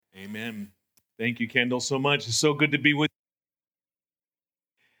Amen. Thank you, Kendall, so much. It's so good to be with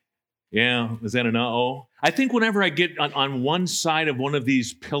you. Yeah, is that an uh-oh? I think whenever I get on one side of one of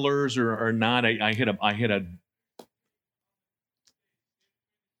these pillars or not, I hit a.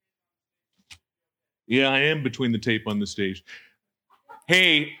 Yeah, I am between the tape on the stage.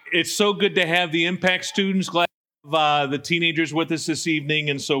 Hey, it's so good to have the Impact students. Glad to have the teenagers with us this evening,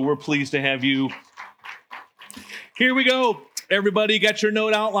 and so we're pleased to have you. Here we go. Everybody got your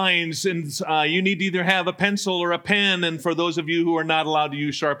note outlines, and you need to either have a pencil or a pen, and for those of you who are not allowed to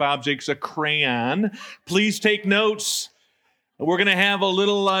use sharp objects, a crayon. Please take notes. We're going to have a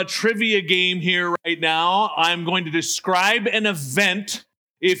little trivia game here right now. I'm going to describe an event.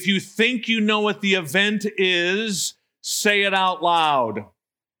 If you think you know what the event is, say it out loud.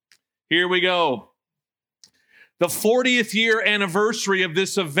 Here we go. The 40th year anniversary of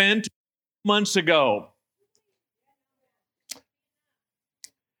this event months ago.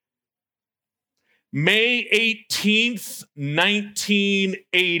 May 18th,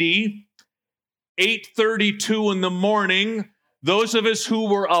 1980, 8:32 in the morning. Those of us who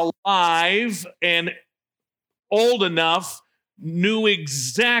were alive and old enough knew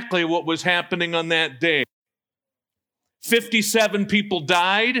exactly what was happening on that day. 57 people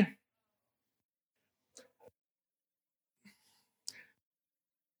died.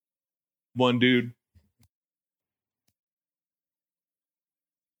 One dude.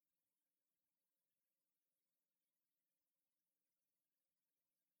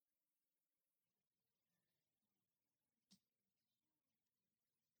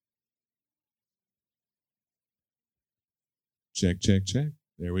 Check.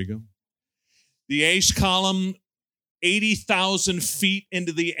 There we go. The ash column, 80,000 feet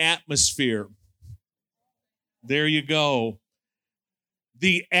into the atmosphere. There you go.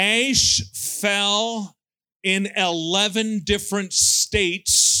 The ash fell in 11 different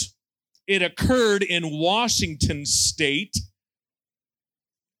states. It occurred in Washington State.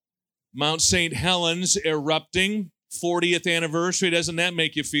 Mount St. Helens erupting, 40th anniversary. Doesn't that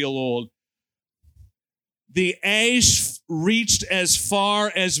make you feel old? The ash reached as far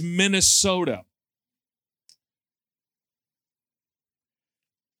as Minnesota.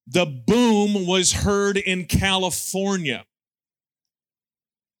 The boom was heard in California.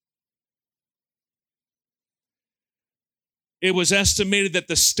 It was estimated that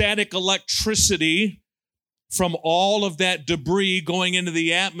the static electricity from all of that debris going into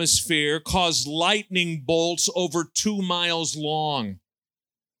the atmosphere caused lightning bolts over 2 miles long.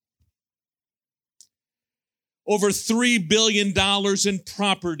 Over $3 billion in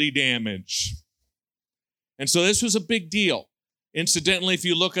property damage. And so this was a big deal. Incidentally, if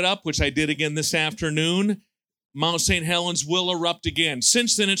you look it up, which I did again this afternoon, Mount St. Helens will erupt again.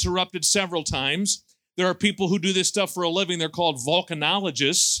 Since then, it's erupted several times. There are people who do this stuff for a living. They're called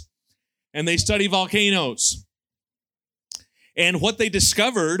volcanologists, and they study volcanoes. And what they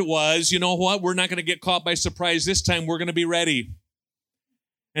discovered was, you know what? We're not going to get caught by surprise this time. We're going to be ready.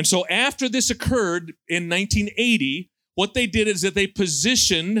 And so after this occurred in 1980, what they did is that they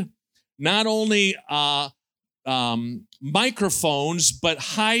positioned not only microphones, but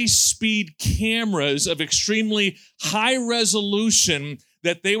high-speed cameras of extremely high resolution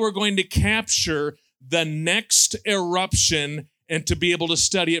that they were going to capture the next eruption and to be able to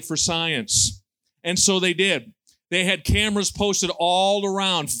study it for science. And so they did. They had cameras posted all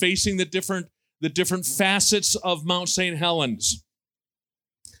around facing the different facets of Mount St. Helens.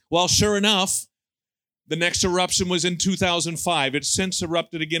 Well, sure enough, the next eruption was in 2005. It's since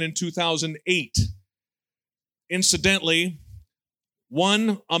erupted again in 2008. Incidentally,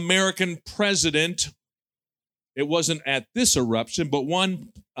 one American president, it wasn't at this eruption, but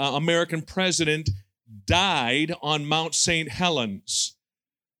one American president died on Mount St. Helens.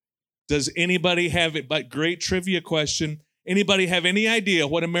 Does anybody have it? But great trivia question. Anybody have any idea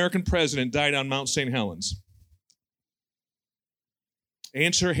what American president died on Mount St. Helens?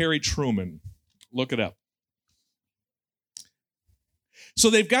 Answer: Harry Truman. Look it up. So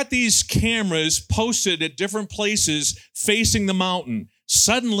they've got these cameras posted at different places facing the mountain.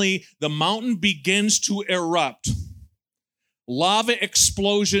 Suddenly, the mountain begins to erupt. Lava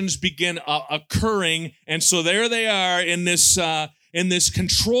explosions begin occurring, and so there they are in this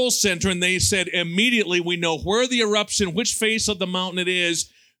control center, and they said immediately, we know where the eruption, which face of the mountain it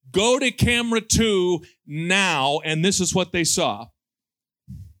is. Go to camera 2 now, and this is what they saw.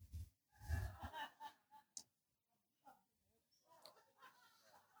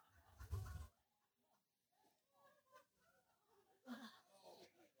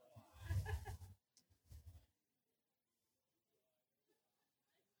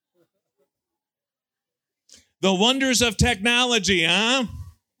 The wonders of technology, huh?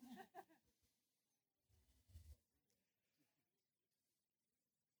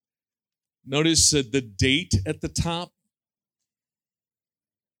 Notice the date at the top.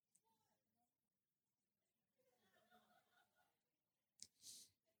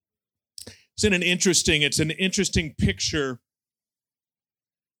 It's an interesting picture.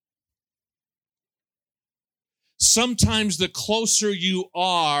 Sometimes the closer you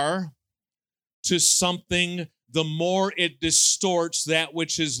are to something, the more it distorts that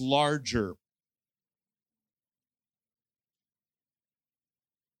which is larger.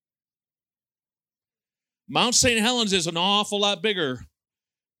 Mount St. Helens is an awful lot bigger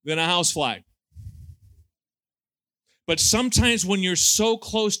than a housefly. But sometimes when you're so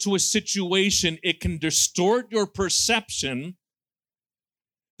close to a situation, it can distort your perception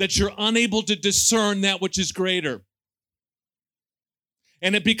that you're unable to discern that which is greater.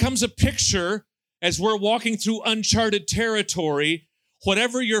 And it becomes a picture as we're walking through uncharted territory.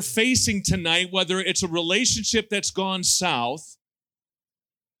 Whatever you're facing tonight, whether it's a relationship that's gone south,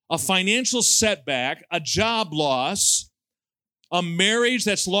 a financial setback, a job loss, a marriage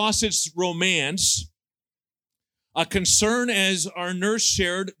that's lost its romance, a concern, as our nurse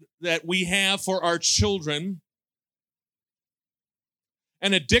shared, that we have for our children,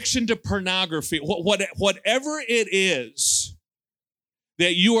 an addiction to pornography, whatever it is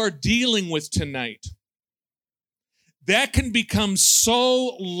that you are dealing with tonight, that can become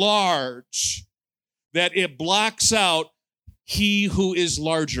so large that it blocks out He who is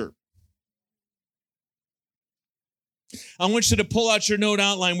larger. I want you to pull out your note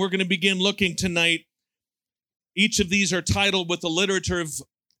outline. We're going to begin looking tonight. Each of these are titled with alliterative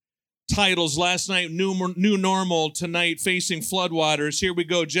titles. Last night, New Normal. Tonight, Facing Floodwaters. Here we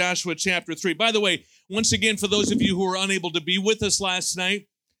go, Joshua chapter 3. By the way, once again, for those of you who were unable to be with us last night,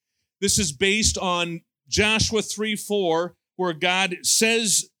 this is based on Joshua 3:4, where God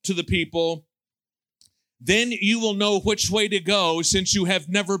says to the people, "Then you will know which way to go, since you have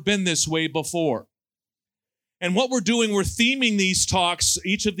never been this way before." And what we're doing, we're theming these talks,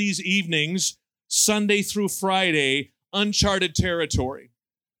 each of these evenings, Sunday through Friday, uncharted territory.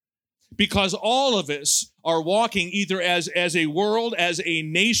 Because all of us are walking either as a world, as a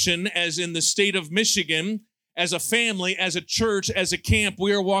nation, as in the state of Michigan, as a family, as a church, as a camp,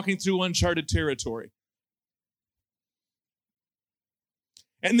 we are walking through uncharted territory.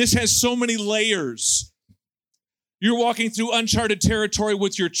 And this has so many layers. You're walking through uncharted territory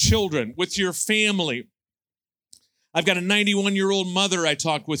with your children, with your family. I've got a 91-year-old mother I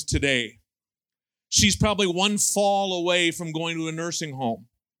talked with today. She's probably one fall away from going to a nursing home.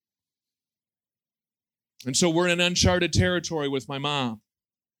 And so we're in uncharted territory with my mom.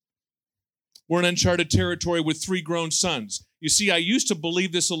 We're in uncharted territory with 3 grown sons. You see, I used to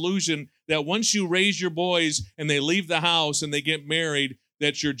believe this illusion that once you raise your boys and they leave the house and they get married,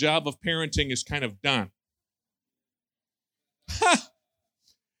 that your job of parenting is kind of done.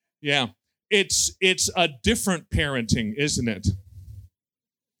 Yeah, it's a different parenting, isn't it?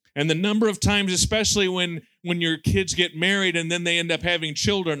 And the number of times, especially when your kids get married and then they end up having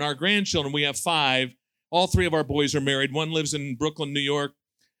children, our grandchildren, we have 5. All 3 of our boys are married. One lives in Brooklyn, New York,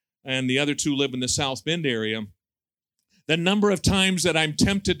 and the other 2 live in the South Bend area. The number of times that I'm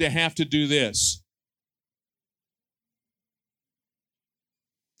tempted to have to do this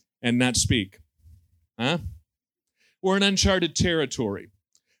and not speak. Huh? We're in uncharted territory.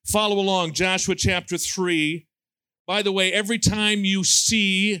 Follow along, Joshua chapter 3. By the way, every time you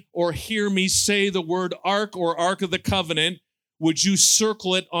see or hear me say the word ark or Ark of the Covenant, would you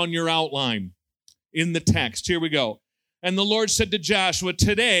circle it on your outline in the text? Here we go. And the Lord said to Joshua,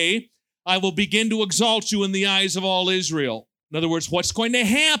 "Today I will begin to exalt you in the eyes of all Israel." In other words, what's going to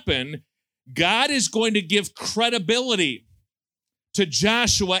happen? God is going to give credibility to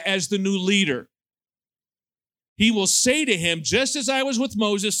Joshua as the new leader. He will say to him, "Just as I was with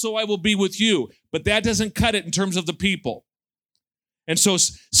Moses, so I will be with you." But that doesn't cut it in terms of the people. And so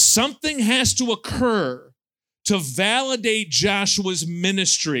something has to occur to validate Joshua's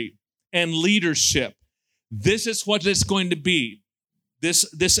ministry and leadership. This is what it's going to be,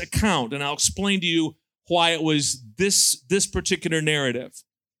 this account. And I'll explain to you why it was this particular narrative.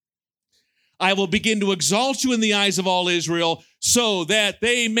 "I will begin to exalt you in the eyes of all Israel, so that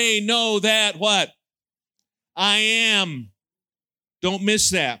they may know that" what? "I am." Don't miss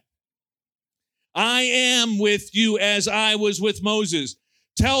that. "I am with you as I was with Moses.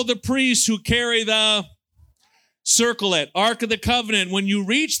 Tell the priests who carry the," circle it, "Ark of the Covenant, when you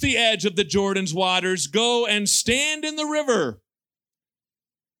reach the edge of the Jordan's waters, go and stand in the river."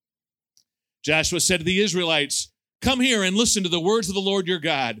 Joshua said to the Israelites, "Come here and listen to the words of the Lord your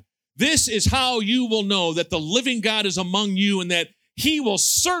God. This is how you will know that the living God is among you, and that He will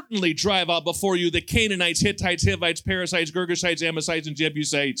certainly drive out before you the Canaanites, Hittites, Hivites, Perizzites, Girgashites, Amalekites, and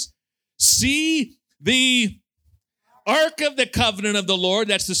Jebusites. See the Ark of the covenant of the Lord,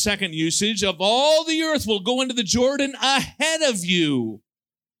 that's the second usage, of all the earth will go into the Jordan ahead of you.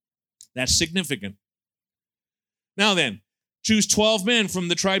 That's significant. Now then, choose 12 men from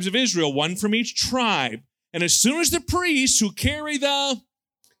the tribes of Israel, one from each tribe. And as soon as the priests who carry the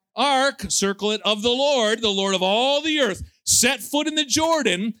ark, circle it, of the Lord of all the earth, set foot in the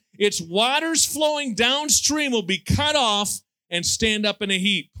Jordan, its waters flowing downstream will be cut off and stand up in a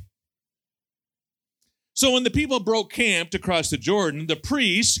heap. So when the people broke camp to cross the Jordan, the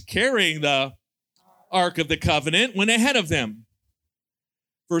priests carrying the Ark of the Covenant went ahead of them.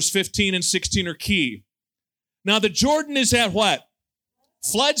 Verse 15 and 16 are key. Now the Jordan is at what?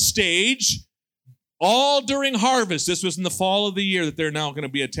 Flood stage, all during harvest. This was in the fall of the year that they're now going to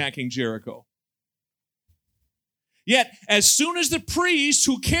be attacking Jericho. Yet, as soon as the priests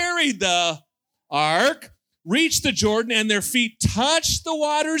who carried the ark reached the Jordan and their feet touched the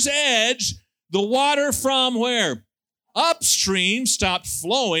water's edge, the water from where? Upstream stopped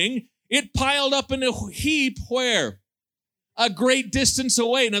flowing. It piled up in a heap where? A great distance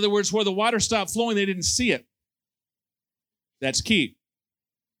away. In other words, where the water stopped flowing, they didn't see it. That's key.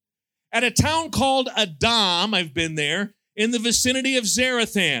 At a town called Adam, I've been there, in the vicinity of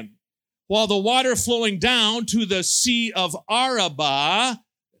Zarethan, while the water flowing down to the Sea of Arabah,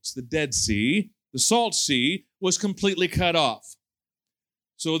 that's the Dead Sea, the Salt Sea, was completely cut off.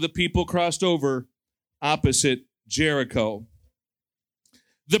 So the people crossed over opposite Jericho.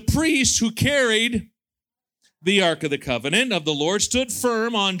 The priests who carried the Ark of the Covenant of the Lord stood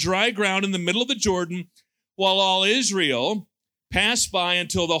firm on dry ground in the middle of the Jordan, while all Israel passed by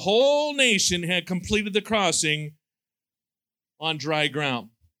until the whole nation had completed the crossing on dry ground.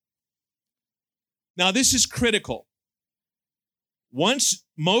 Now, this is critical. Once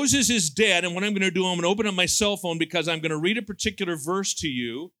Moses is dead, and what I'm going to do, I'm going to open up my cell phone because I'm going to read a particular verse to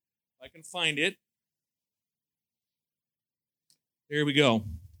you. If I can find it. There we go.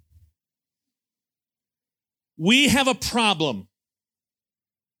 We have a problem.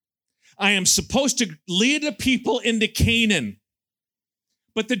 I am supposed to lead the people into Canaan,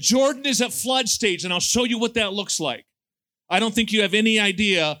 but the Jordan is at flood stage, and I'll show you what that looks like. I don't think you have any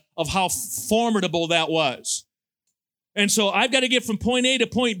idea of how formidable that was. And so I've got to get from point A to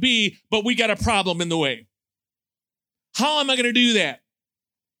point B, but we got a problem in the way. How am I going to do that?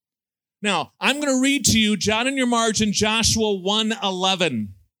 Now, I'm going to read to you, jot in your margin, Joshua 1:11.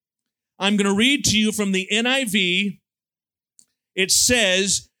 I'm going to read to you from the NIV. It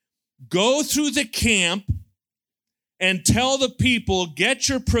says, go through the camp and tell the people, get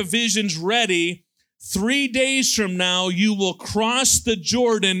your provisions ready. 3 days from now, you will cross the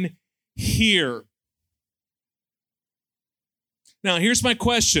Jordan here. Now, here's my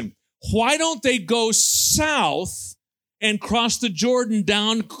question. Why don't they go south and cross the Jordan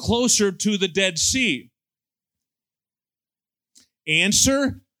down closer to the Dead Sea?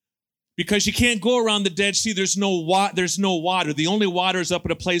 Answer, because you can't go around the Dead Sea. There's no water. The only water is up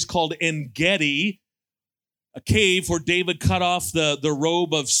at a place called En-Gedi, a cave where David cut off the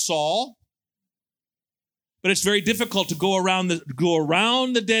robe of Saul. But it's very difficult to go around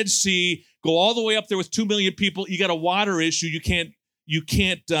the Dead Sea, go all the way up there with 2 million people. You got a water issue. You can't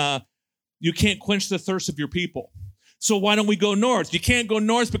quench the thirst of your people. So why don't we go north? You can't go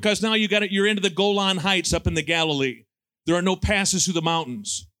north because now you're into the Golan Heights up in the Galilee. There are no passes through the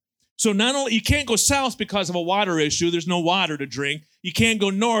mountains. So not only you can't go south because of a water issue. There's no water to drink. You can't go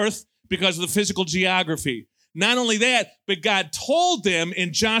north because of the physical geography. Not only that, but God told them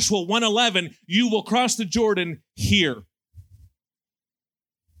in Joshua 1:11, you will cross the Jordan here.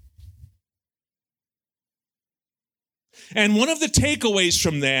 And one of the takeaways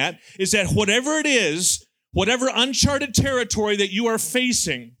from that is that whatever it is, whatever uncharted territory that you are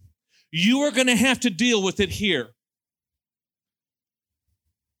facing, you are going to have to deal with it here.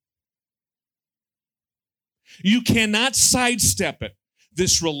 You cannot sidestep it.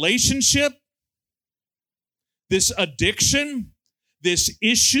 This relationship, this addiction, this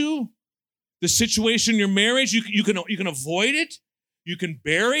issue, the situation in your marriage, you can avoid it, you can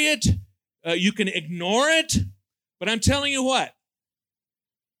bury it, you can ignore it, but I'm telling you what,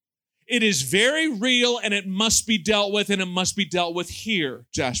 it is very real and it must be dealt with, and it must be dealt with here,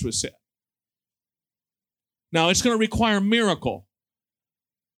 Joshua said. Now, it's going to require a miracle,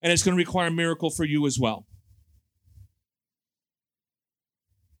 and it's going to require a miracle for you as well.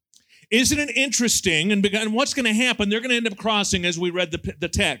 Isn't it interesting, and what's going to happen? They're going to end up crossing as we read the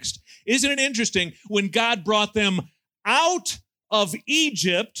text. Isn't it interesting, when God brought them out of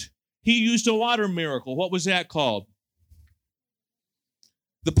Egypt, he used a water miracle. What was that called?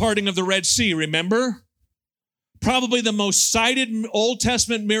 The parting of the Red Sea, remember? probably the most cited Old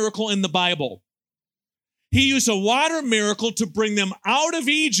Testament miracle in the Bible. He used a water miracle to bring them out of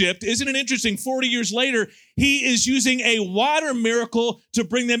Egypt. Isn't it interesting? 40 years later, he is using a water miracle to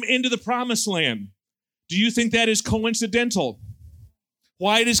bring them into the promised land. Do you think that is coincidental?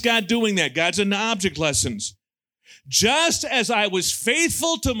 Why is God doing that? God's into object lessons. Just as I was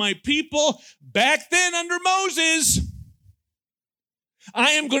faithful to my people back then under Moses,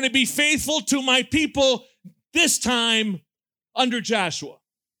 I am going to be faithful to my people this time under Joshua.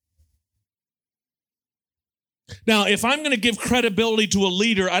 Now, if I'm going to give credibility to a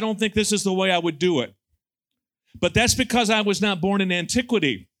leader, I don't think this is the way I would do it. But that's because I was not born in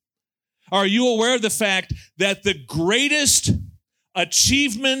antiquity. Are you aware of the fact that the greatest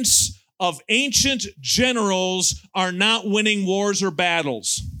achievements of ancient generals are not winning wars or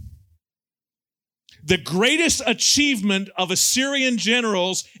battles? The greatest achievement of Assyrian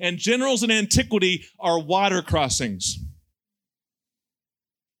generals and generals in antiquity are water crossings.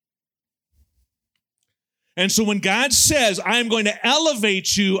 And so when God says, I am going to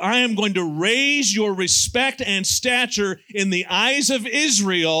elevate you, I am going to raise your respect and stature in the eyes of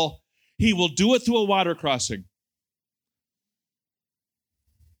Israel, he will do it through a water crossing.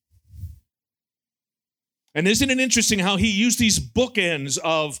 And isn't it interesting how he used these bookends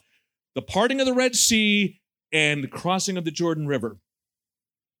of the parting of the Red Sea and the crossing of the Jordan River?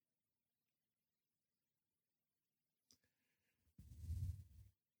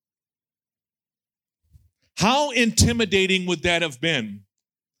 How intimidating would that have been?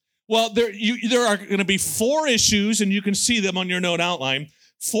 Well, there are going to be 4 issues, and you can see them on your note outline.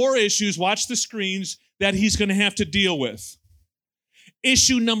 4 issues, watch the screens, that he's going to have to deal with.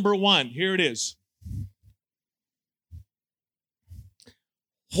 Issue number 1, here it is.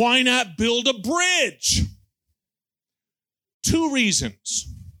 Why not build a bridge? 2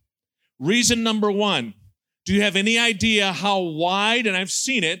 reasons. Reason number 1, do you have any idea how wide, and I've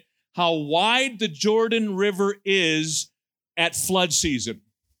seen it, how wide the Jordan River is at flood season?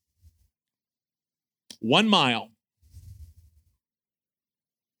 1 mile.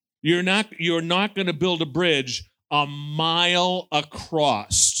 You're not going to build a bridge a mile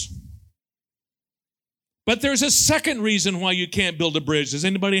across. But there's a second reason why you can't build a bridge. Does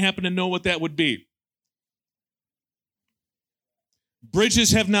anybody happen to know what that would be?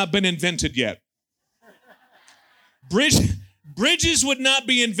 Bridges have not been invented yet. Bridges would not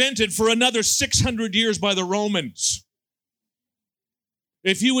be invented for another 600 years by the Romans.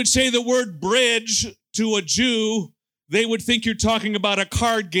 If you would say the word bridge to a Jew, they would think you're talking about a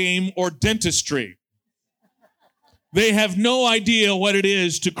card game or dentistry. They have no idea what it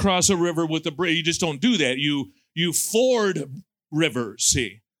is to cross a river with a bridge. You just don't do that. You ford rivers,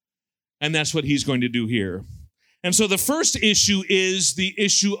 see? And that's what he's going to do here. And so the first issue is the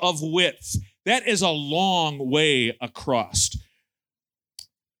issue of width. That is a long way across.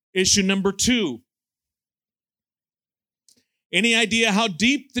 Issue number 2. Any idea how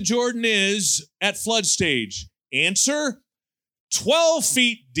deep the Jordan is at flood stage? Answer, 12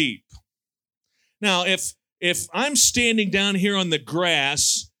 feet deep. Now, if I'm standing down here on the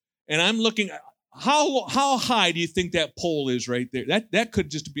grass and I'm looking, how high do you think that pole is right there? That could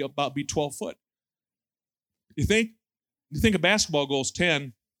just be 12 foot. You think? You think a basketball goal is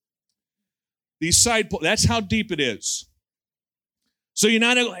 10. These side poles, that's how deep it is. So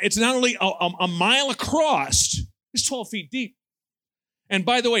it's not only a mile across, it's 12 feet deep. And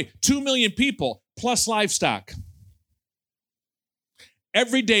by the way, 2 million people plus livestock.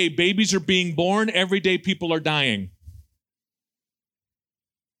 Every day, babies are being born. Every day, people are dying.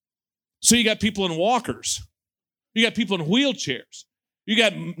 So you got people in walkers. You got people in wheelchairs. You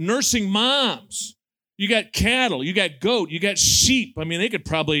got nursing moms. You got cattle. You got goat. You got sheep. I mean, they could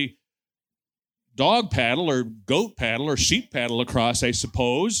probably dog paddle or goat paddle or sheep paddle across, I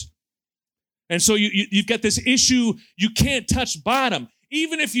suppose. And so you've got this issue, you can't touch bottom.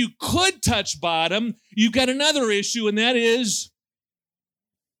 Even if you could touch bottom, you've got another issue, and that is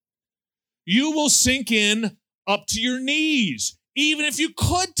you will sink in up to your knees. Even if you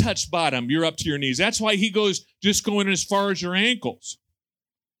could touch bottom, you're up to your knees. That's why he goes just going as far as your ankles.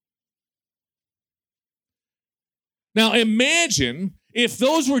 Now imagine if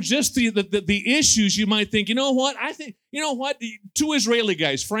those were just the issues, you might think, two Israeli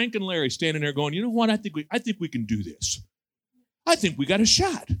guys, Frank and Larry, standing there going, you know what, I think we can do this. I think we got a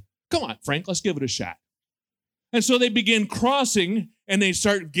shot. Come on, Frank, let's give it a shot. And so they begin crossing and they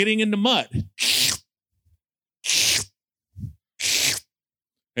start getting into mud.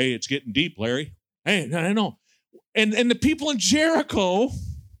 Hey, it's getting deep, Larry. Hey, I know. And the people in Jericho,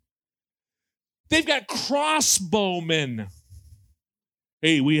 they've got crossbowmen.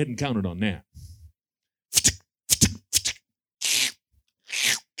 Hey, we hadn't counted on that.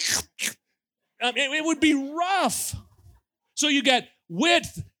 I mean, it would be rough. So you got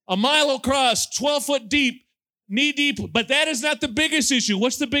width, a mile across, 12 foot deep, knee deep, but that is not the biggest issue.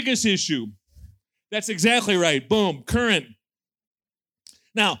 What's the biggest issue? That's exactly right. Boom, current.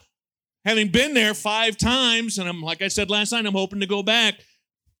 Now, having been there 5 times, and like I said last night, I'm hoping to go back.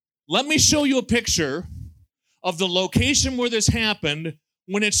 Let me show you a picture of the location where this happened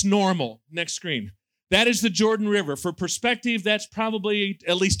when it's normal. Next screen. That is the Jordan River. For perspective, that's probably,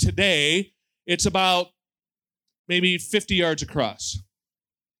 at least today, it's about maybe 50 yards across.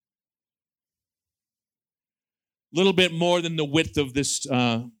 A little bit more than the width of this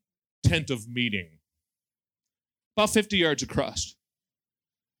tent of meeting. About 50 yards across.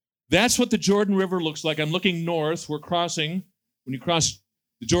 That's what the Jordan River looks like. I'm looking north. We're crossing. When you cross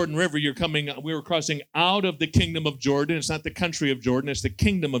the Jordan River, we were crossing out of the kingdom of Jordan. It's not the country of Jordan. It's the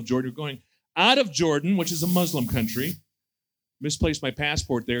kingdom of Jordan. You're going out of Jordan, which is a Muslim country. Misplaced my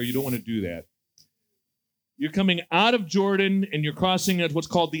passport there. You don't want to do that. You're coming out of Jordan, and you're crossing at what's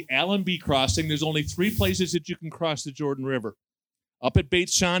called the Allenby crossing. There's only 3 places that you can cross the Jordan River. Up at Beit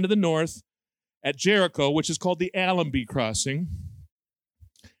Shan to the north, at Jericho, which is called the Allenby crossing,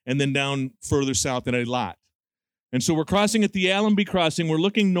 and then down further south at Eilat. And so we're crossing at the Allenby crossing. We're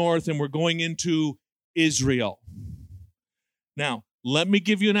looking north, and we're going into Israel. Now, let me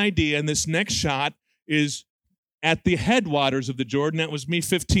give you an idea, and this next shot is at the headwaters of the Jordan. That was me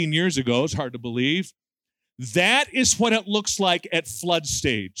 15 years ago. It's hard to believe. That is what it looks like at flood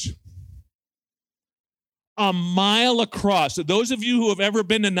stage. A mile across. Those of you who have ever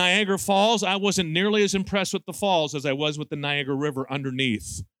been to Niagara Falls, I wasn't nearly as impressed with the falls as I was with the Niagara River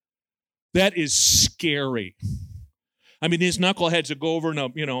underneath. That is scary. I mean, these knuckleheads that go over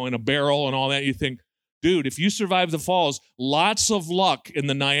in a barrel and all that, you think, dude, if you survive the falls, lots of luck in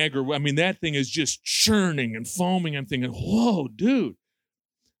the Niagara. I mean, that thing is just churning and foaming. I'm thinking, whoa, dude.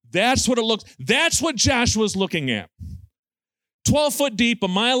 That's what it looks. That's what Joshua's looking at. 12 foot deep, a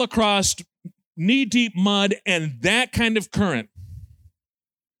mile across, knee deep mud, and that kind of current.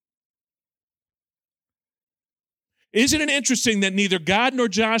 Isn't it interesting that neither God nor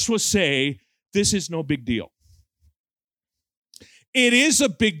Joshua say this is no big deal? It is a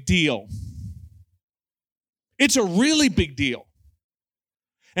big deal. It's a really big deal.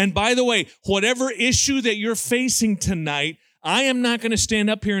 And by the way, whatever issue that you're facing tonight, I am not going to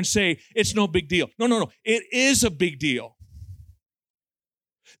stand up here and say it's no big deal. No. It is a big deal.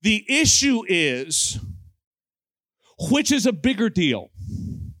 The issue is, which is a bigger deal?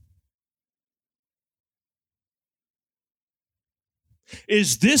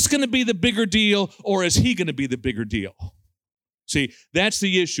 Is this going to be the bigger deal, or is he going to be the bigger deal? See, that's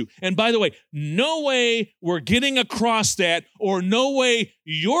the issue. And by the way, no way we're getting across that, or no way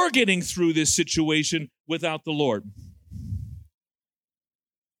you're getting through this situation without the Lord.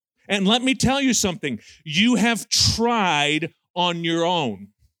 And let me tell you something. You have tried on your own.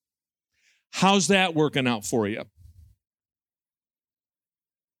 How's that working out for you?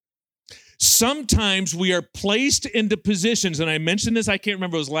 Sometimes we are placed into positions, and I mentioned this, I can't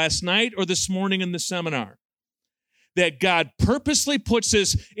remember if it was last night or this morning in the seminar, that God purposely puts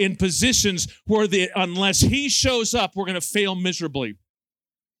us in positions where unless he shows up, we're going to fail miserably.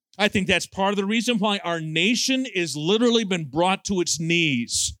 I think that's part of the reason why our nation is literally been brought to its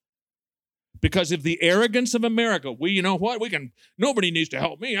knees. Because of the arrogance of America, nobody needs to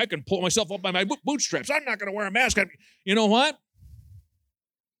help me. I can pull myself up by my bootstraps. I'm not going to wear a mask. You know what?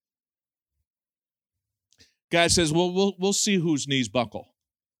 God says, well, we'll see whose knees buckle.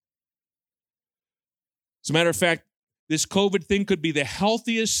 As a matter of fact, this COVID thing could be the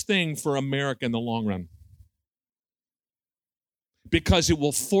healthiest thing for America in the long run. Because it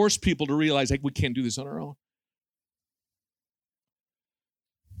will force people to realize, we can't do this on our own.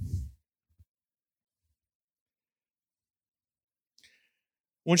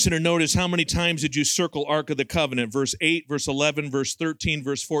 I want you to notice how many times did you circle Ark of the Covenant? Verse 8, verse 11, verse 13,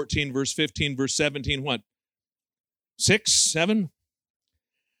 verse 14, verse 15, verse 17, what? 6, 7?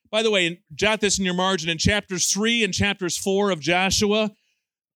 By the way, jot this in your margin. In chapters 3 and chapters 4 of Joshua,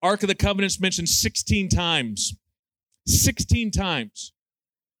 Ark of the Covenant is mentioned 16 times. 16 times.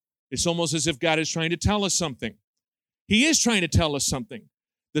 It's almost as if God is trying to tell us something. He is trying to tell us something.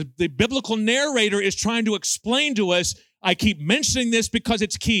 The biblical narrator is trying to explain to us, I keep mentioning this because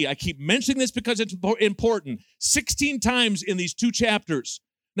it's key. I keep mentioning this because it's important. 16 times in these 2 chapters.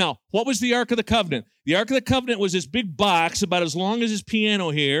 Now, what was the Ark of the Covenant? The Ark of the Covenant was this big box about as long as this piano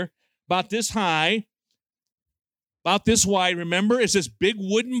here, about this high, about this wide. Remember, it's this big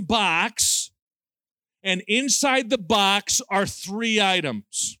wooden box, and inside the box are 3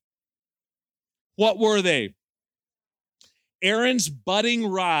 items. What were they? Aaron's budding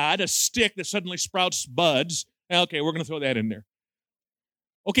rod, a stick that suddenly sprouts buds. Okay, we're going to throw that in there.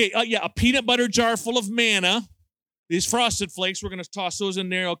 Okay, a peanut butter jar full of manna. These Frosted Flakes, we're going to toss those in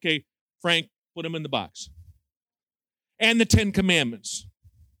there. Okay, Frank, put them in the box. And the 10 Commandments.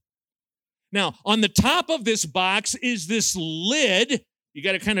 Now, on the top of this box is this lid. You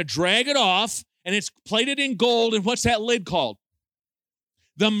got to kind of drag it off, and it's plated in gold. And what's that lid called?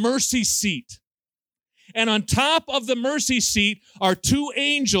 The mercy seat. And on top of the mercy seat are 2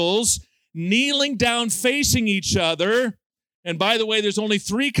 angels kneeling down facing each other. And by the way, there's only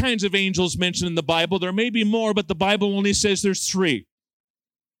 3 kinds of angels mentioned in the Bible. There may be more, but the Bible only says there's 3.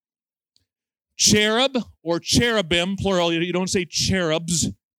 Cherub or cherubim, plural, you don't say cherubs.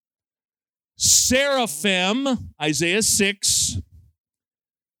 Seraphim, Isaiah 6.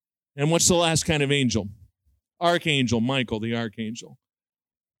 And what's the last kind of angel? Archangel, Michael, the archangel.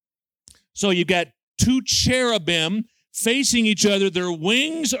 So you've got 2 cherubim facing each other. Their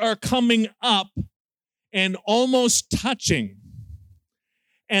wings are coming up and almost touching.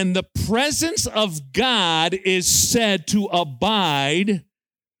 And the presence of God is said to abide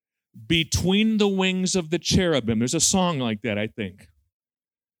between the wings of the cherubim. There's a song like that, I think.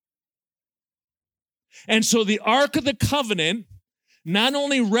 And so the Ark of the Covenant not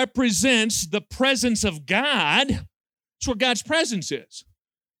only represents the presence of God, it's where God's presence is.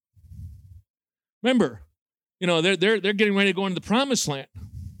 Remember, they're getting ready to go into the Promised Land.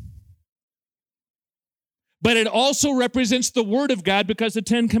 But it also represents the Word of God because the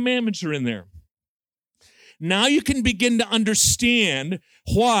 10 Commandments are in there. Now you can begin to understand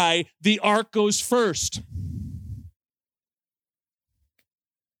why the ark goes first.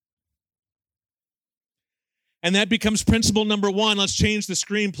 And that becomes principle number 1. Let's change the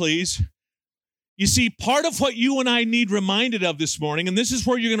screen, please. You see, part of what you and I need reminded of this morning, and this is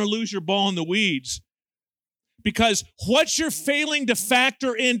where you're going to lose your ball in the weeds, because what you're failing to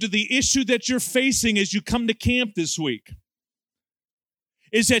factor into the issue that you're facing as you come to camp this week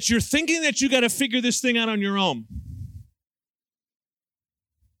is that you're thinking that you got to figure this thing out on your own.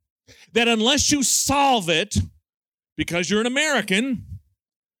 That unless you solve it, because you're an American,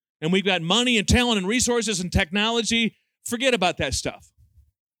 and we've got money and talent and resources and technology, forget about that stuff.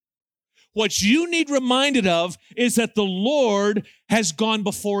 What you need reminded of is that the Lord has gone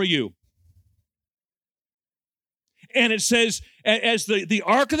before you. And it says, as the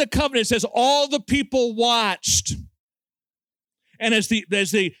Ark of the Covenant, it says, all the people watched. And as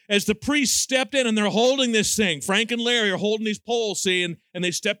the priest stepped in and they're holding this thing, Frank and Larry are holding these poles, see, and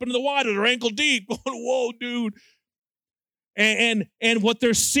they step into the water, they're ankle deep, going, whoa, dude. And what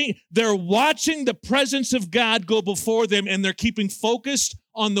they're seeing, they're watching the presence of God go before them, and they're keeping focused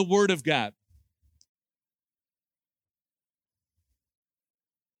on the Word of God.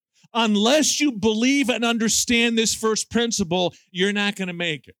 Unless you believe and understand this first principle, you're not going to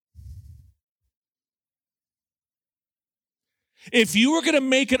make it. If you were going to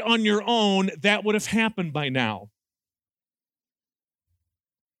make it on your own, that would have happened by now.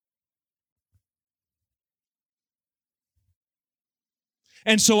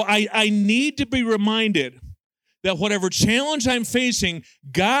 And so I need to be reminded that whatever challenge I'm facing,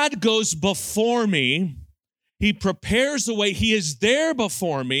 God goes before me. He prepares the way. He is there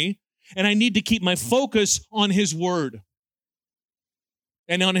before me. And I need to keep my focus on His Word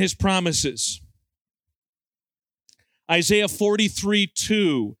and on His promises. Isaiah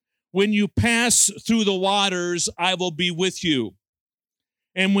 43:2, when you pass through the waters, I will be with you.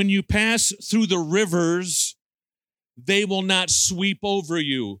 And when you pass through the rivers, they will not sweep over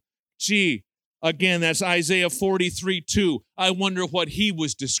you. Gee, again, that's Isaiah 43:2. I wonder what he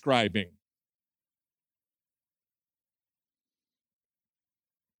was describing.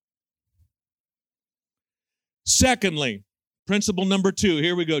 Secondly, principle number 2.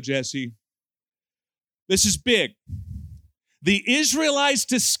 Here we go, Jesse. This is big. The Israelites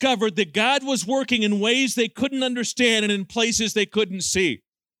discovered that God was working in ways they couldn't understand and in places they couldn't see.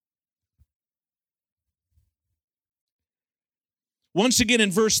 Once again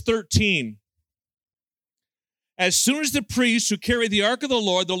in verse 13, as soon as the priests who carry the ark of the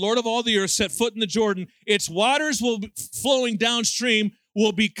Lord of all the earth, set foot in the Jordan, its waters will be flowing downstream,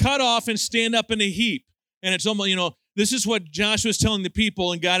 will be cut off and stand up in a heap. And it's almost, this is what Joshua is telling the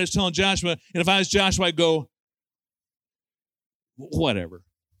people, and God is telling Joshua. And if I was Joshua, I'd go, whatever.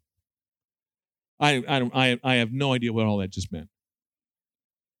 I have no idea what all that just meant.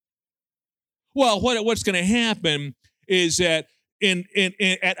 Well, what's going to happen is that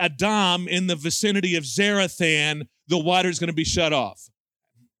at Adam, in the vicinity of Zarethan, the water is going to be shut off.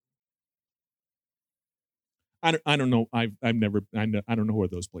 I don't know. I don't know where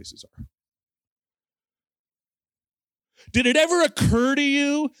those places are. Did it ever occur to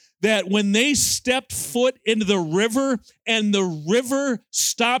you that when they stepped foot into the river and the river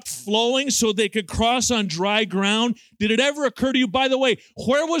stopped flowing so they could cross on dry ground, did it ever occur to you, by the way,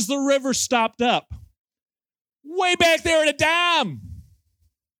 where was the river stopped up? Way back there at a dam.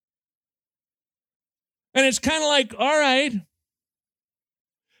 And it's kind of like, all right,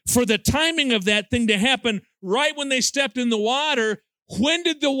 for the timing of that thing to happen right when they stepped in the water, when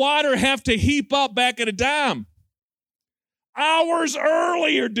did the water have to heap up back at a dam? Hours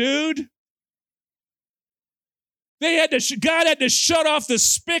earlier, dude. God had to shut off the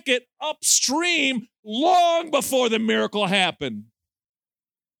spigot upstream long before the miracle happened.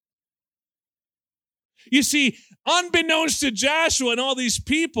 You see, unbeknownst to Joshua and all these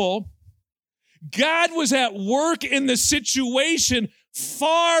people, God was at work in the situation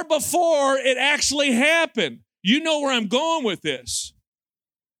far before it actually happened. You know where I'm going with this.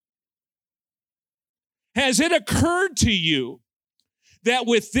 Has it occurred to you that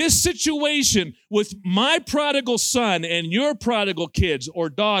with this situation, with my prodigal son and your prodigal kids or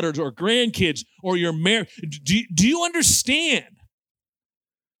daughters or grandkids or your marriage, do you understand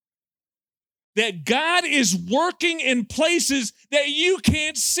that God is working in places that you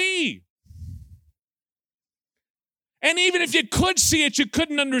can't see? And even if you could see it, you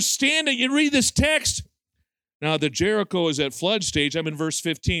couldn't understand it. You read this text. Now, the Jericho is at flood stage. I'm in verse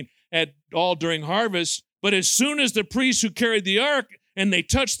 15. At all during harvest, but as soon as the priests who carried the ark and they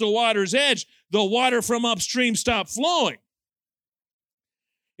touched the water's edge, the water from upstream stopped flowing.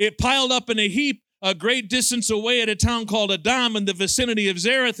 It piled up in a heap a great distance away at a town called Adam in the vicinity of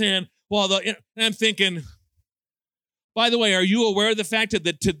Zarethan. I'm thinking, by the way, are you aware of the fact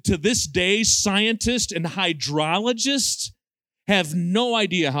that to this day, scientists and hydrologists have no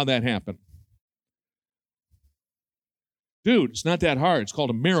idea how that happened? Dude, it's not that hard. It's called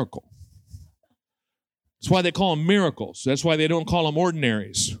a miracle. That's why they call them miracles. That's why they don't call them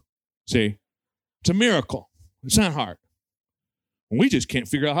ordinaries. See? It's a miracle. It's not hard. We just can't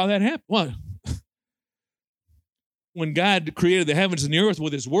figure out how that happened. Well, when God created the heavens and the earth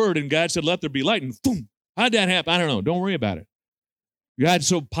with his word and God said, let there be light, and boom, how'd that happen? I don't know. Don't worry about it. God's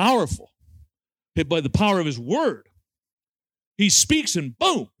so powerful. By the power of his word, he speaks and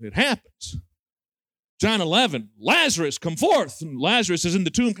boom, it happens. John 11, Lazarus, come forth. And Lazarus is in the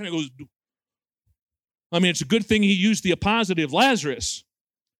tomb, kind of goes. I mean, it's a good thing he used the appositive Lazarus.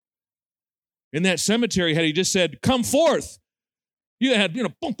 In that cemetery, had he just said, come forth, you had,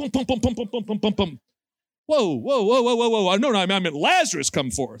 boom, boom, boom, boom, boom, boom, boom, boom, boom, boom. Whoa, whoa, whoa, whoa, whoa, whoa. No, I meant Lazarus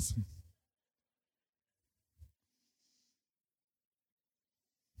come forth.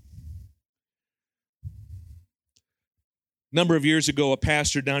 A number of years ago, a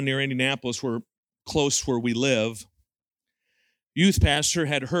pastor down near Indianapolis, close where we live, youth pastor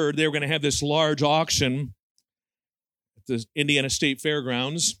had heard they were going to have this large auction at the Indiana State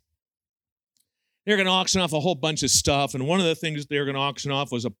Fairgrounds. They were going to auction off a whole bunch of stuff, and one of the things they were going to auction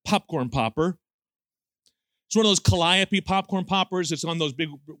off was a popcorn popper. It's one of those Calliope popcorn poppers. It's on those big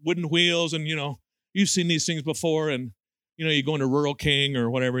wooden wheels, and, you've seen these things before, and, you go into Rural King or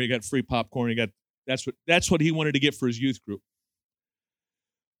whatever, you got free popcorn. That's what he wanted to get for his youth group.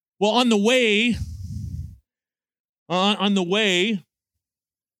 Well, on the way,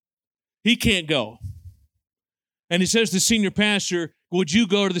 he can't go. And he says to the senior pastor, would you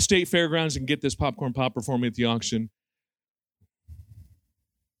go to the state fairgrounds and get this popcorn popper for me at the auction?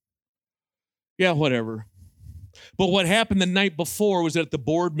 Yeah, whatever. But what happened the night before was that at the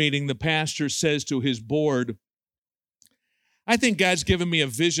board meeting, the pastor says to his board, I think God's given me a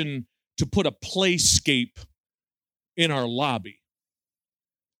vision to put a playscape in our lobby.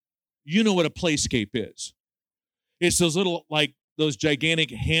 You know what a playscape is. It's those little, those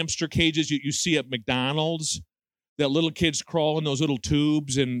gigantic hamster cages you see at McDonald's that little kids crawl in those little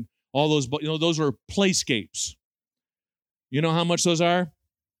tubes and all those, those are playscapes. You know how much those are?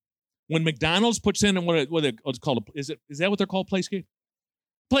 When McDonald's puts in what it's called, is that what they're called, playscape?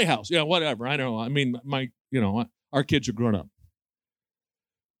 Playhouse, yeah, whatever. I don't know. I mean, our kids are grown up.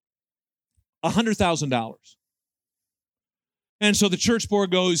 $100,000. And so the church board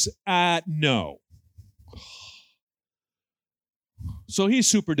goes, no. So he's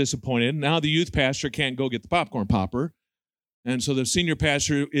super disappointed. Now the youth pastor can't go get the popcorn popper. And so the senior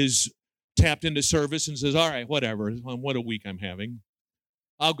pastor is tapped into service and says, all right, whatever. What a week I'm having.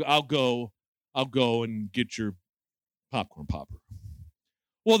 I'll go and get your popcorn popper.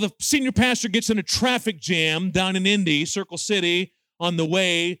 Well, the senior pastor gets in a traffic jam down in Indy, Circle City, on the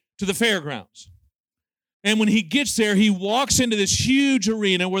way to the fairgrounds. And when he gets there, he walks into this huge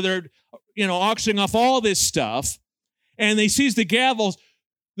arena where they're, auctioning off all this stuff. And he sees the gavels.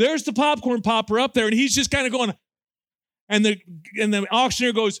 There's the popcorn popper up there. And he's just kind of going, And the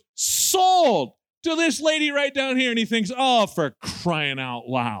auctioneer goes, sold to this lady right down here. And he thinks, oh, for crying out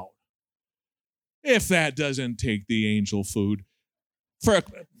loud. If that doesn't take the angel food.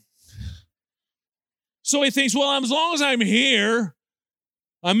 So he thinks, well, as long as I'm here,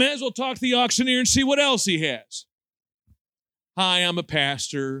 I may as well talk to the auctioneer and see what else he has. Hi, I'm a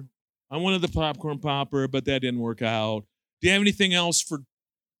pastor. I wanted the popcorn popper, but that didn't work out. Do you have anything else for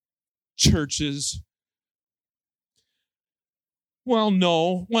churches? Well,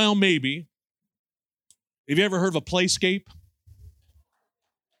 no. Well, maybe. Have you ever heard of a Playscape?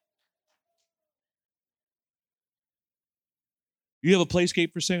 You have a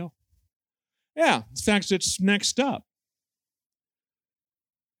Playscape for sale? Yeah, in fact, it's next up.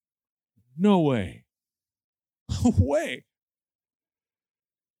 No way. No way.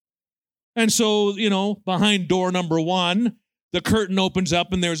 And so, behind door number 1, the curtain opens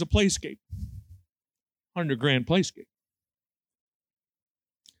up and there's a Playscape. $100,000 Playscape.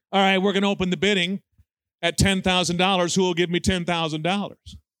 All right, we're going to open the bidding at $10,000. Who will give me $10,000?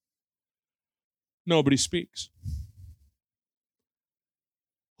 Nobody speaks.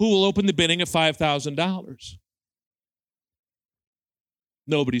 Who will open the bidding at $5,000?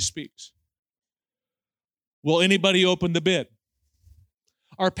 Nobody speaks. Will anybody open the bid?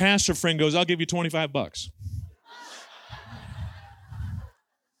 Our pastor friend goes, I'll give you $25.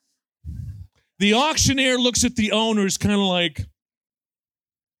 The auctioneer looks at the owners kind of like,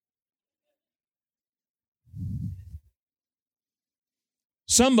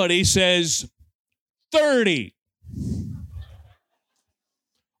 somebody says 30.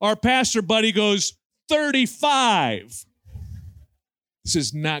 Our pastor buddy goes 35. This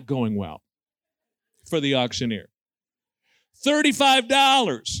is not going well for the auctioneer.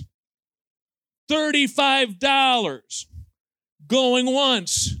 $35. $35. Going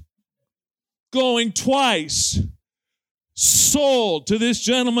once. Going twice. Sold to this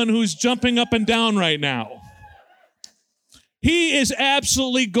gentleman who's jumping up and down right now. He is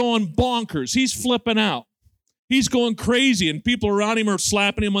absolutely going bonkers. He's flipping out. He's going crazy, and people around him are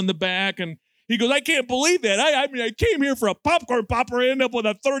slapping him on the back, and he goes, I can't believe that. I came here for a popcorn popper, I end up with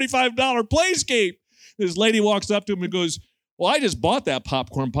a $35 Playscape. This lady walks up to him and goes, well, I just bought that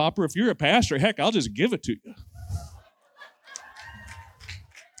popcorn popper. If you're a pastor, heck, I'll just give it to you.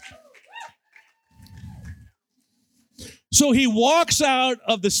 So he walks out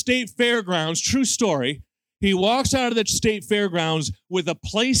of the state fairgrounds, true story. He walks out of the state fairgrounds with a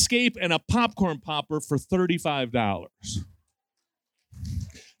Playscape and a popcorn popper for $35.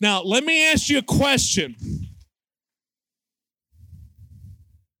 Now, let me ask you a question.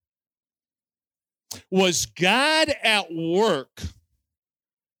 Was God at work,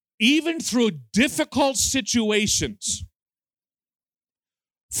 even through difficult situations,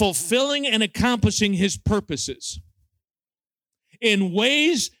 fulfilling and accomplishing his purposes in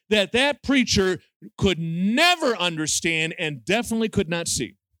ways that that preacher could never understand and definitely could not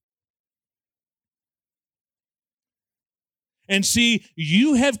see? And see,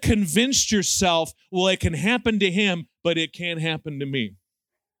 you have convinced yourself, well, it can happen to him, but it can't happen to me.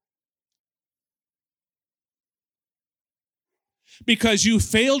 Because you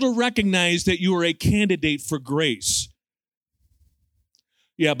fail to recognize that you are a candidate for grace.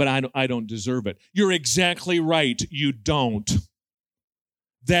 Yeah, but I don't deserve it. You're exactly right. You don't.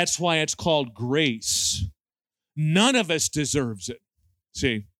 That's why it's called grace. None of us deserves it.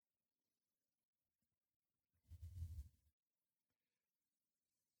 See?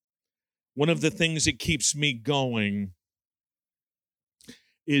 One of the things that keeps me going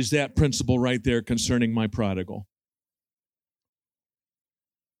is that principle right there concerning my prodigal.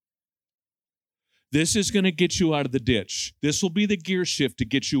 This is going to get you out of the ditch. This will be the gear shift to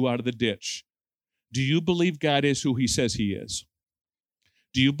get you out of the ditch. Do you believe God is who he says he is?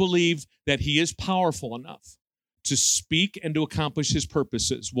 Do you believe that he is powerful enough to speak and to accomplish his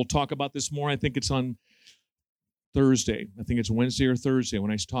purposes? We'll talk about this more. I think it's on Thursday. I think it's Wednesday or Thursday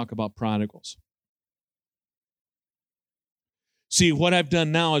when I talk about prodigals. See, what I've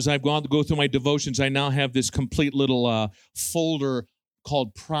done now is I've gone to go through my devotions. I now have this complete little folder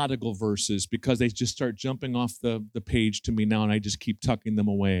called prodigal verses because they just start jumping off the page to me now, and I just keep tucking them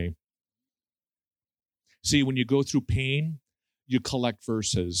away. See, when you go through pain, you collect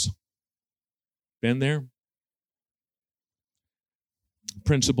verses. Been there?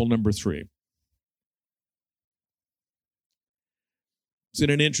 Principle number 3. Isn't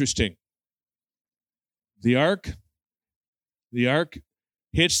it interesting? The ark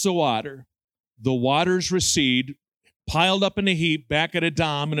hits the waters recede, piled up in a heap back at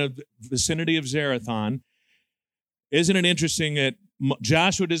Adam in a vicinity of Zarethan. Isn't it interesting that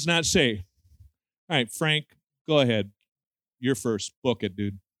Joshua does not say, all right, Frank, go ahead. you're first. Book it,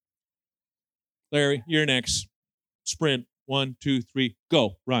 dude. Larry, you're next. Sprint. 1, 2, 3,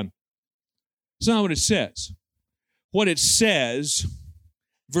 go. Run. It's not what it says. What it says,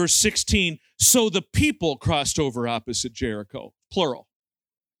 verse 16, so the people crossed over opposite Jericho, plural.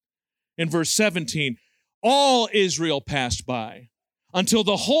 In verse 17, all Israel passed by until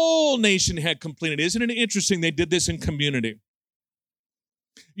the whole nation had completed. Isn't it interesting they did this in community?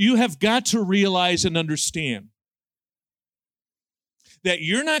 You have got to realize and understand that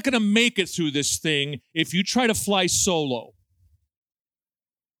you're not going to make it through this thing if you try to fly solo.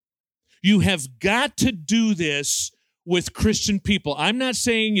 You have got to do this with Christian people. I'm not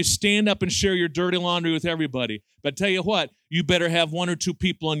saying you stand up and share your dirty laundry with everybody, but I tell you what, you better have 1 or 2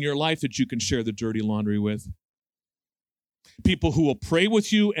 people in your life that you can share the dirty laundry with. People who will pray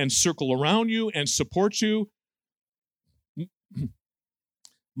with you and circle around you and support you.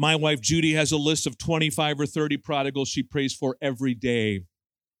 My wife, Judy, has a list of 25 or 30 prodigals she prays for every day.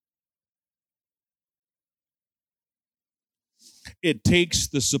 It takes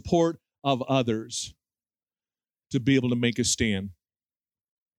the support of others to be able to make a stand.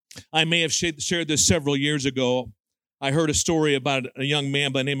 I may have shared this several years ago. I heard a story about a young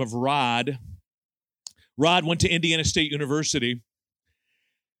man by the name of Rod. Rod went to Indiana State University,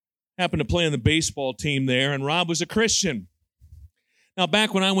 happened to play on the baseball team there, and Rod was a Christian. Now,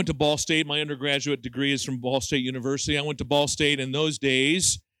 back when I went to Ball State, my undergraduate degree is from Ball State University. I went to Ball State in those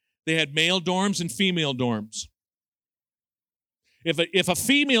days. They had male dorms and female dorms. If a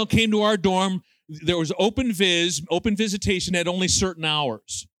female came to our dorm, there was open visitation at only certain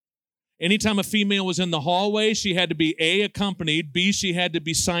hours. Anytime a female was in the hallway, she had to be A, accompanied, B, she had to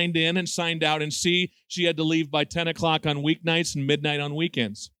be signed in and signed out, and C, she had to leave by 10 o'clock on weeknights and midnight on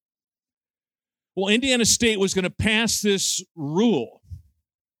weekends. Well, Indiana State was going to pass this rule,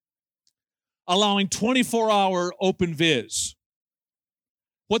 allowing 24-hour open viz.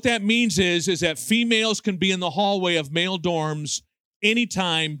 What that means is that females can be in the hallway of male dorms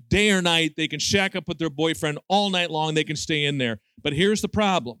anytime, day or night. They can shack up with their boyfriend all night long. They can stay in there. But here's the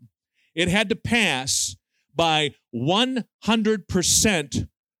problem. It had to pass by 100%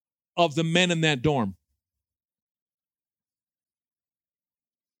 of the men in that dorm.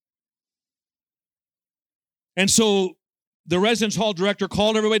 And so the residence hall director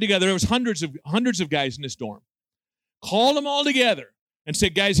called everybody together. There was hundreds of guys in this dorm. Called them all together and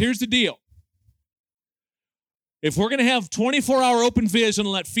said, guys, here's the deal. If we're going to have 24-hour open viz and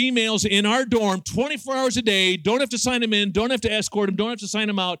let females in our dorm 24 hours a day, don't have to sign them in, don't have to escort them, don't have to sign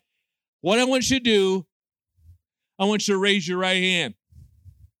them out, what I want you to do, I want you to raise your right hand.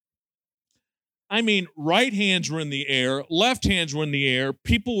 I mean, right hands were in the air, left hands were in the air,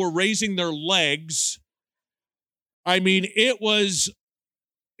 people were raising their legs. I mean, it was,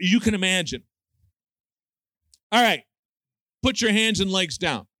 you can imagine. All right, put your hands and legs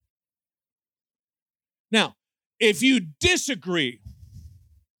down. Now, if you disagree,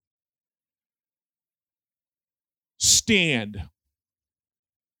 stand.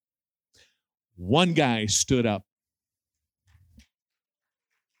 One guy stood up.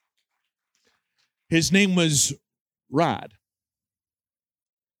 His name was Rod.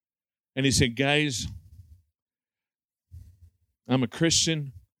 And he said, guys, I'm a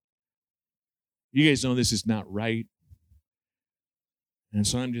Christian. You guys know this is not right. And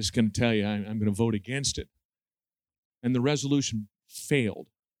so I'm just going to tell you, I'm going to vote against it. And the resolution failed.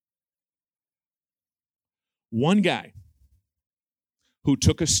 One guy who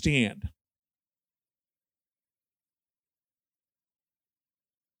took a stand.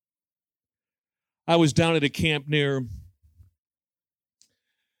 I was down at a camp near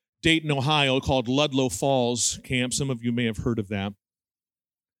Dayton, Ohio, called Ludlow Falls Camp. Some of you may have heard of that.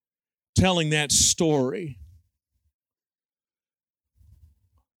 Telling that story.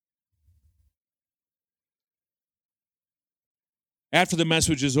 After the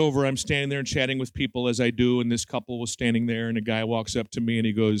message is over, I'm standing there and chatting with people as I do, and this couple was standing there, and a guy walks up to me and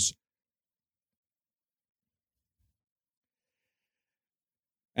he goes,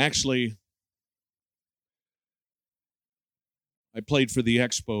 actually, I played for the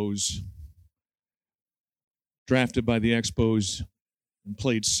Expos, drafted by the Expos, and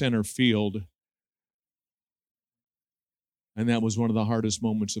played center field. And that was one of the hardest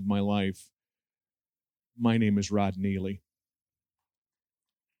moments of my life. My name is Rod Neely.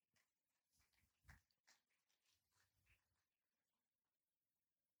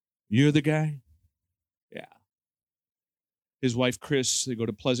 You're the guy? Yeah. His wife, Chris, they go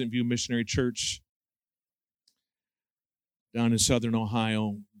to Pleasant View Missionary Church down in southern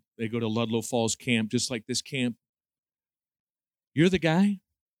Ohio. They go to Ludlow Falls Camp, just like this camp. You're the guy?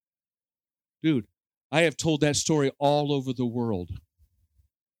 Dude, I have told that story all over the world.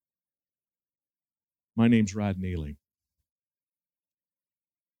 My name's Rod Neely.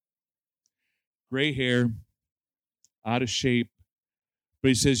 Gray hair, out of shape. But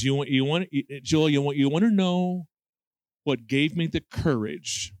he says, Joel, you want to know what gave me the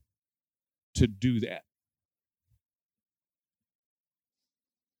courage to do that?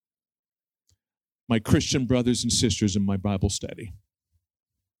 My Christian brothers and sisters in my Bible study.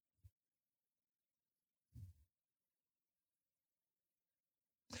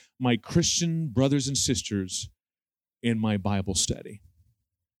 My Christian brothers and sisters in my Bible study.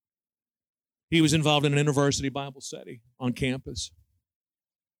 He was involved in an InterVarsity Bible study on campus.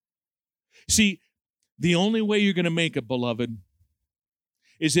 See, the only way you're going to make it, beloved,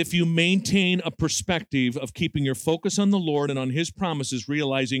 is if you maintain a perspective of keeping your focus on the Lord and on His promises,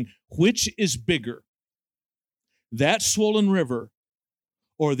 realizing which is bigger, that swollen river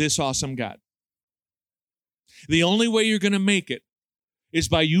or this awesome God. The only way you're going to make it is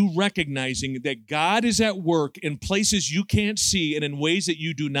by you recognizing that God is at work in places you can't see and in ways that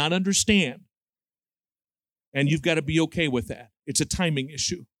you do not understand. And you've got to be okay with that. It's a timing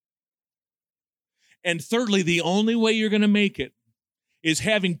issue. And thirdly, the only way you're going to make it is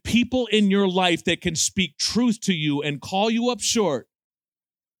having people in your life that can speak truth to you and call you up short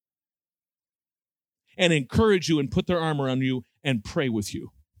and encourage you and put their arm around you and pray with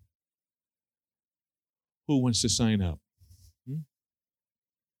you. Who wants to sign up?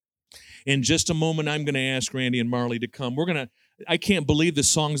 In just a moment, I'm going to ask Randy and Marley to come. I can't believe the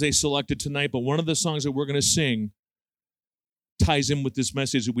songs they selected tonight, but one of the songs that we're going to sing ties in with this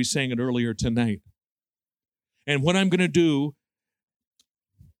message that we sang it earlier tonight. And what I'm going to do,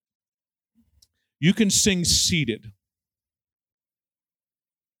 you can sing seated.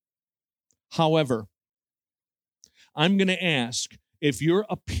 However, I'm going to ask if you're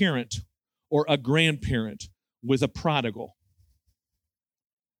a parent or a grandparent with a prodigal,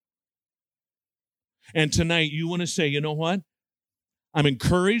 and tonight you want to say, you know what? I'm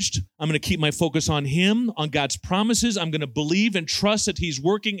encouraged. I'm going to keep my focus on Him, on God's promises. I'm going to believe and trust that He's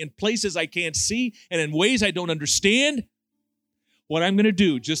working in places I can't see and in ways I don't understand. What I'm going to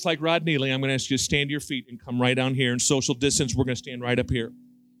do, just like Rod Neely, I'm going to ask you to stand to your feet and come right down here. In social distance, we're going to stand right up here.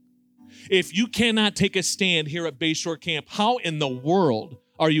 If you cannot take a stand here at Bayshore Camp, how in the world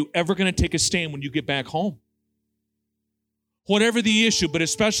are you ever going to take a stand when you get back home? Whatever the issue, but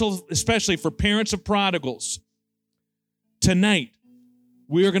especially for parents of prodigals, tonight,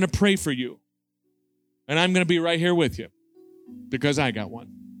 we are going to pray for you. And I'm going to be right here with you because I got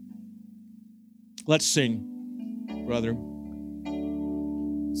one. Let's sing, brother.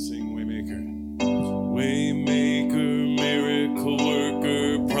 Sing Waymaker. Waymaker, miracle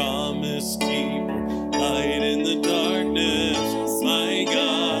worker, promise keeper, light in the darkness. My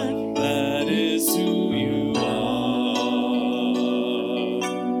God, that is who you are.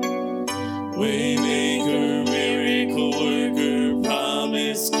 Waymaker, miracle worker,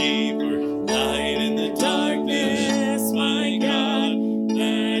 promise keeper, light in the darkness. My God,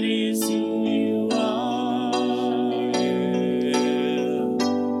 that is who you are. Yeah.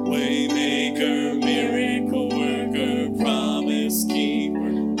 Waymaker, miracle worker, promise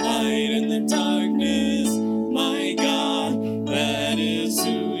keeper, light in the darkness. My God, that is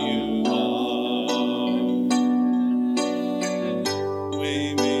who you are.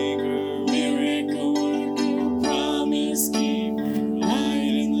 Waymaker, miracle worker, promise keeper,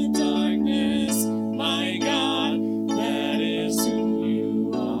 light in the darkness. My God, that is who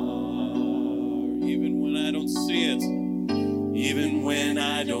you are. Even when I don't see it, even when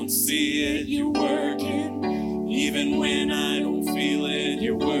I don't see it, you're working. Even when I don't feel it,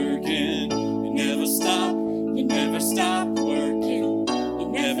 you're working. You never stop working. You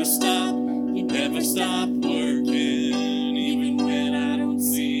never stop working. Even when I don't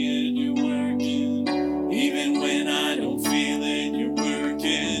see it, you're working. Even when I don't feel it, you're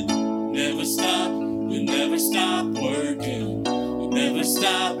working. You never stop working. You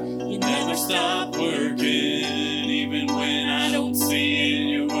never stop working. Even when I don't see it,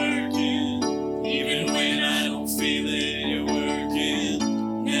 you're working. Even when I don't feel it, you're working.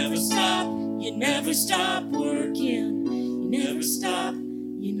 You never stop working.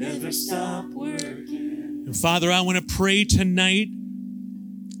 You never stop working. And Father, I want to pray tonight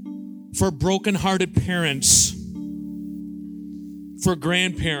for brokenhearted parents, for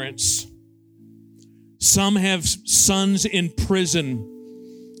grandparents. Some have sons in prison,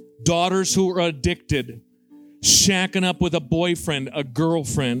 daughters who are addicted, shacking up with a boyfriend, a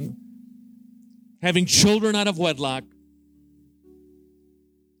girlfriend, having children out of wedlock,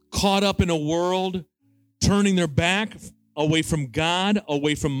 caught up in a world, turning their back away from God,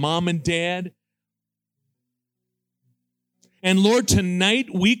 away from mom and dad, And Lord, tonight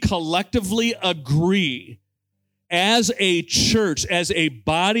we collectively agree as a church, as a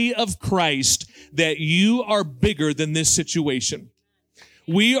body of Christ, that you are bigger than this situation.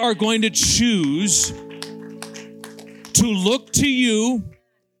 We are going to choose to look to you,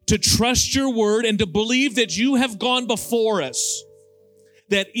 to trust your word, and to believe that you have gone before us.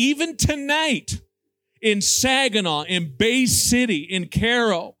 That even tonight in Saginaw, in Bay City, in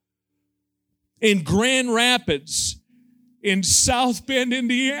Carroll, in Grand Rapids, in South Bend,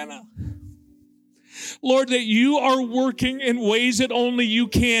 Indiana, Lord, that you are working in ways that only you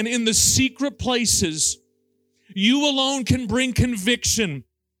can in the secret places. You alone can bring conviction.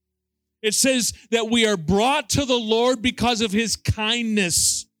 It says that we are brought to the Lord because of his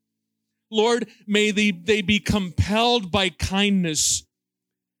kindness. Lord, may they be compelled by kindness.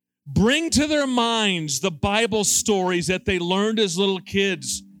 Bring to their minds the Bible stories that they learned as little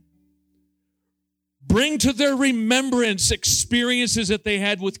kids. Bring to their remembrance experiences that they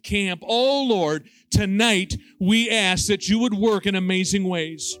had with camp. Oh, Lord, tonight we ask that you would work in amazing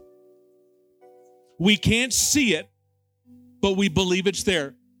ways. We can't see it, but we believe it's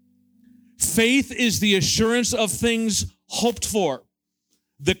there. Faith is the assurance of things hoped for,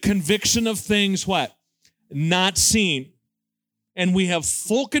 the conviction of things, what? Not seen. And we have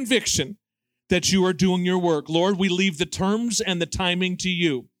full conviction that you are doing your work. Lord, we leave the terms and the timing to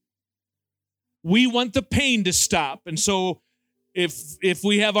you. We want the pain to stop. And so if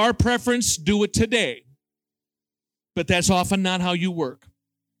we have our preference, do it today. But that's often not how you work.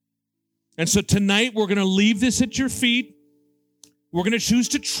 And so tonight we're going to leave this at your feet. We're going to choose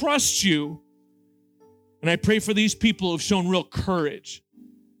to trust you. And I pray for these people who have shown real courage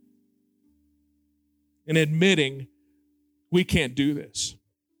in admitting we can't do this.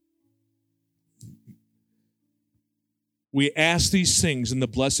 We ask these things in the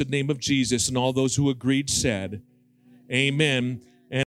blessed name of Jesus, and all those who agreed said, amen.